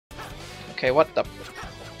Okay, what the...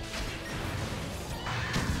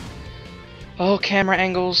 Oh, camera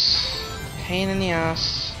angles. Pain in the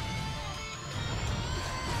ass.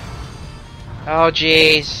 Oh,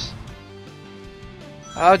 jeez.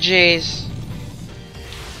 Oh, jeez.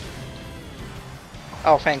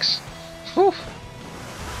 Oh, thanks. Whew.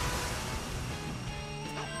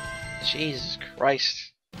 Jesus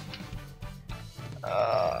Christ.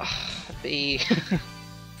 B.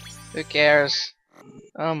 Who cares?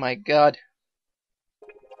 Oh my god.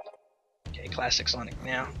 Okay, classic Sonic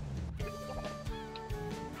now.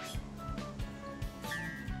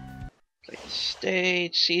 Play the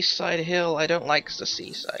stage, Seaside Hill. I don't like the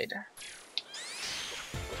seaside.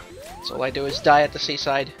 So all I do is die at the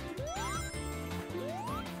seaside.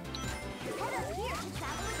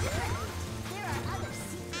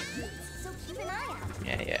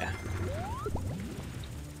 Yeah.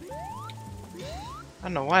 I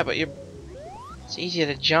don't know why, but it's easier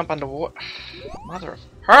to jump underwater. Mother of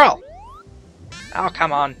pearl! Oh,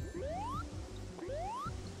 come on.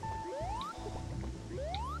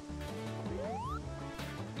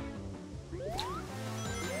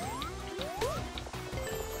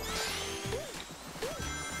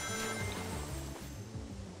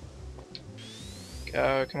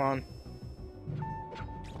 Go, come on.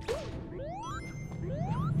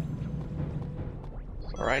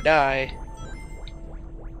 Before I die.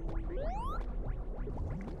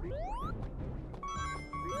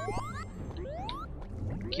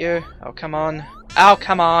 Thank you. Oh, come on. Oh,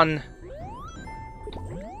 come on!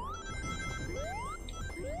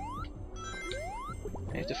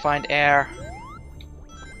 I need to find air.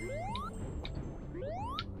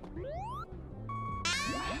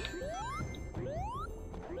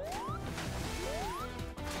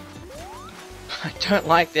 I don't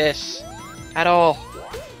like this at all.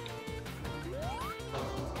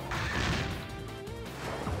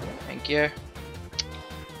 Thank you.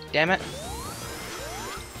 Damn it.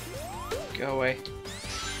 Go away.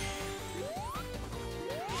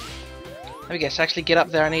 Let me guess, actually get up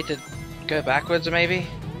there I need to go backwards maybe?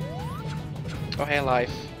 Oh hey,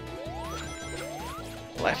 life.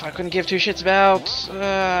 Life I couldn't give two shits about.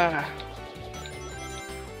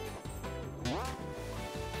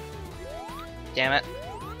 Damn it.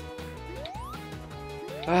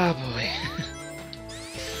 Oh boy.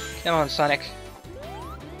 Come on, Sonic.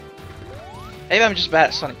 Maybe I'm just bad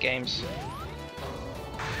at Sonic games.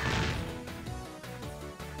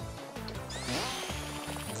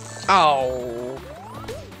 Oh.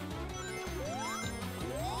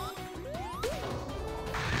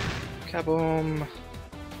 Kaboom.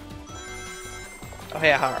 Oh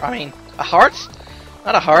hey, a heart. I mean, a heart?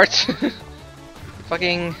 Not a heart.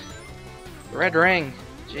 Fucking red ring.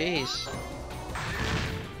 Jeez.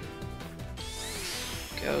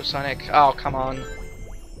 Go, Sonic. Oh, come on.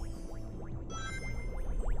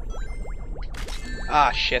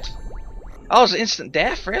 Ah, shit. Oh, it's instant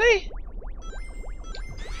death? Really?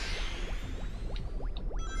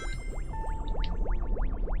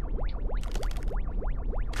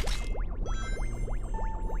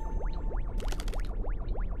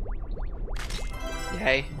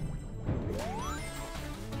 Yay.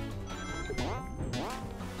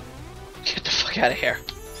 Get the fuck out of here.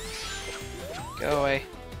 Go away.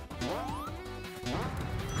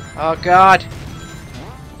 Oh god.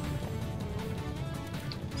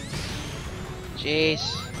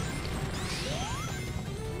 Jeez.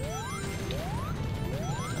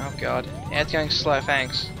 Oh god. Yeah, it's going slow,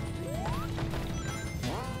 thanks.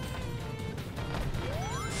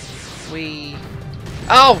 Wee.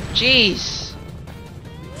 Oh, jeez!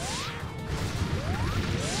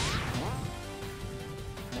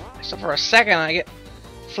 So for a second I get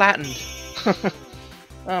flattened.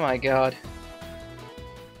 Oh my god.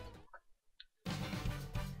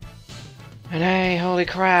 And hey, holy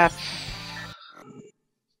crap.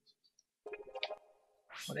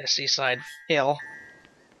 Well, there's Seaside Hill.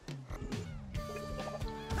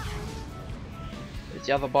 There's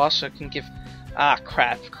the other boss who can give... Ah,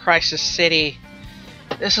 crap. Crisis City.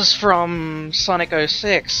 This is from Sonic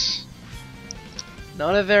 06.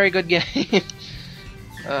 Not a very good game.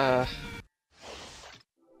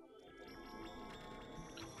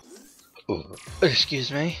 Excuse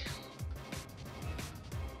me.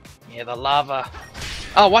 Yeah, the lava.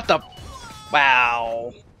 Oh, what the...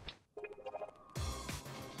 Wow.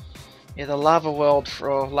 Yeah, the lava world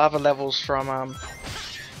for lava levels from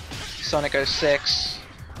Sonic 06.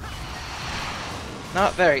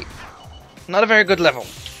 Not a very good level.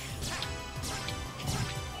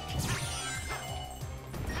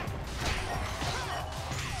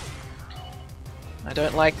 I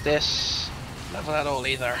don't like this level at all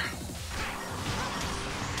either.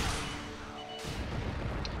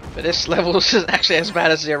 But this level is actually as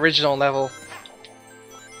bad as the original level.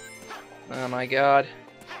 Oh my god.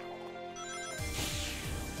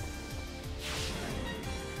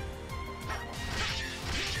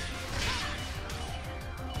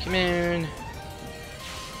 Come on.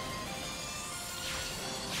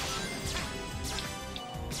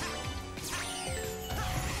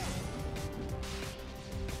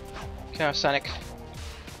 Come on, Sonic.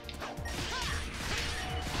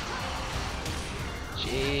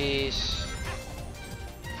 Jeez.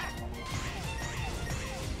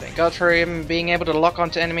 Thank God for him being able to lock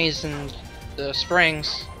onto enemies in the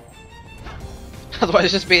springs. Otherwise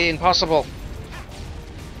it'd just be impossible.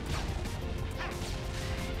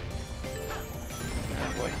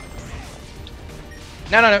 Oh boy.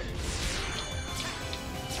 No, no, no.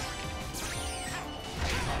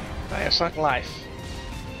 Biosonic life.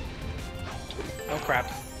 Oh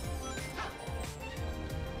crap.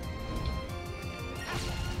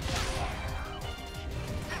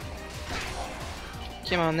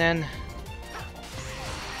 Come on then.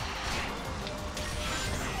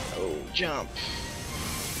 Oh, jump.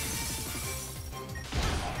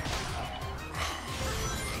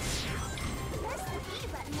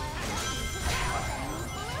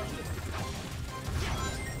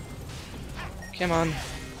 Come on.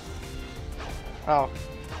 Oh.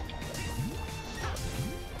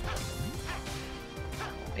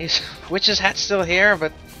 Is Witch's Hat's still here,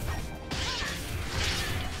 but...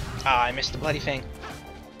 Ah, I missed the bloody thing.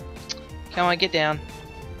 Come on, get down.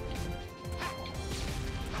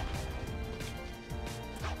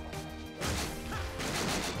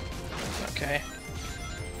 Okay.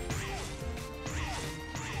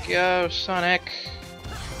 Go, Sonic.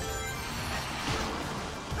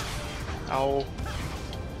 Oh.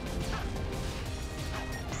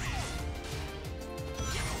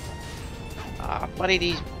 Ah, buddy,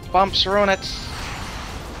 these bumps ruin it.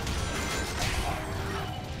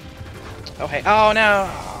 Oh, hey. Oh, no.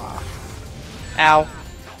 Ow.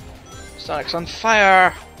 Sonic's on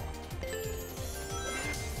fire.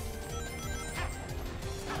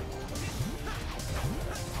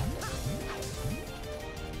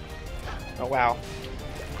 Oh, wow.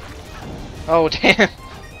 Oh, damn.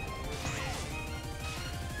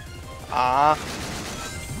 Ah.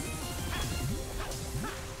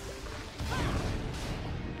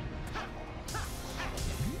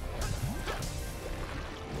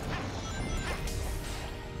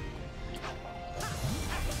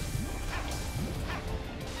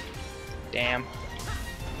 Damn.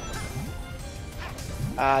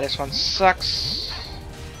 This one sucks.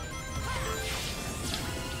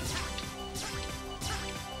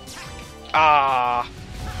 Ah,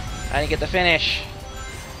 I didn't get the finish.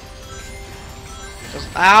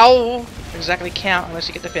 Ow! Exactly count unless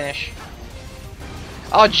you get the finish.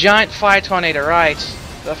 Oh, giant fire tornado, right.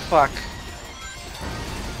 The fuck.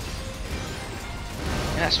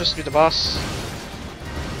 Yeah, that's supposed to be the boss.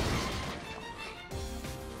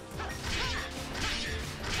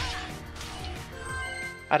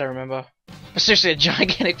 I don't remember. But seriously, a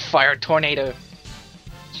gigantic fire tornado.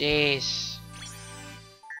 Jeez.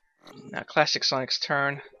 Now, classic Sonic's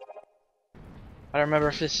turn. I don't remember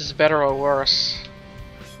if this is better or worse.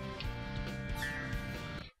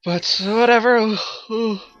 But whatever.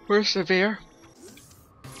 Persevere.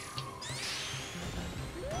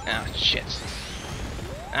 Ah, shit.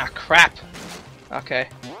 Ah, crap. Okay.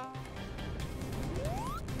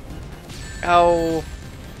 Oh.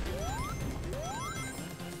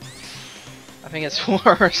 I think it's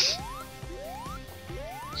worse.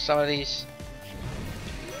 Some of these.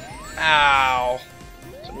 Ow.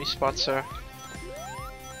 Some of these spots are.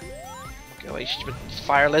 Okay, wait, stupid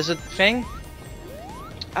fire lizard thing.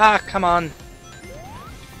 Ah, come on.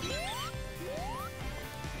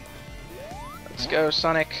 Let's go,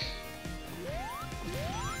 Sonic.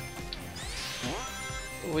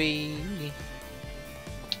 Wee.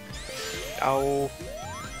 Oh.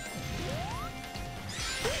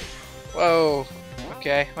 Whoa.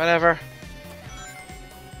 Okay, whatever.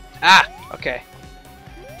 Ah! Okay.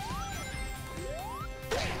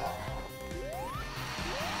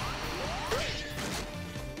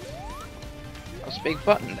 There's a big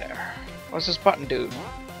button there. What's this button do?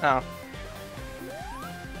 Oh.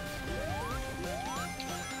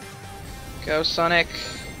 Go, Sonic.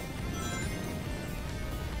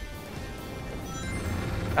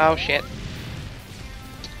 Oh, shit.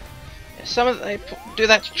 Some of they do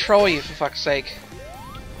that to troll you, for fuck's sake.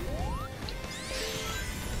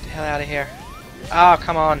 Get the hell out of here. Oh,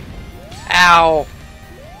 come on. Ow.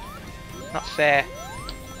 Not fair.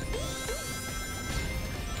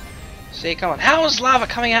 See, come on. How is lava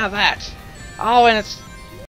coming out of that? Oh, and it's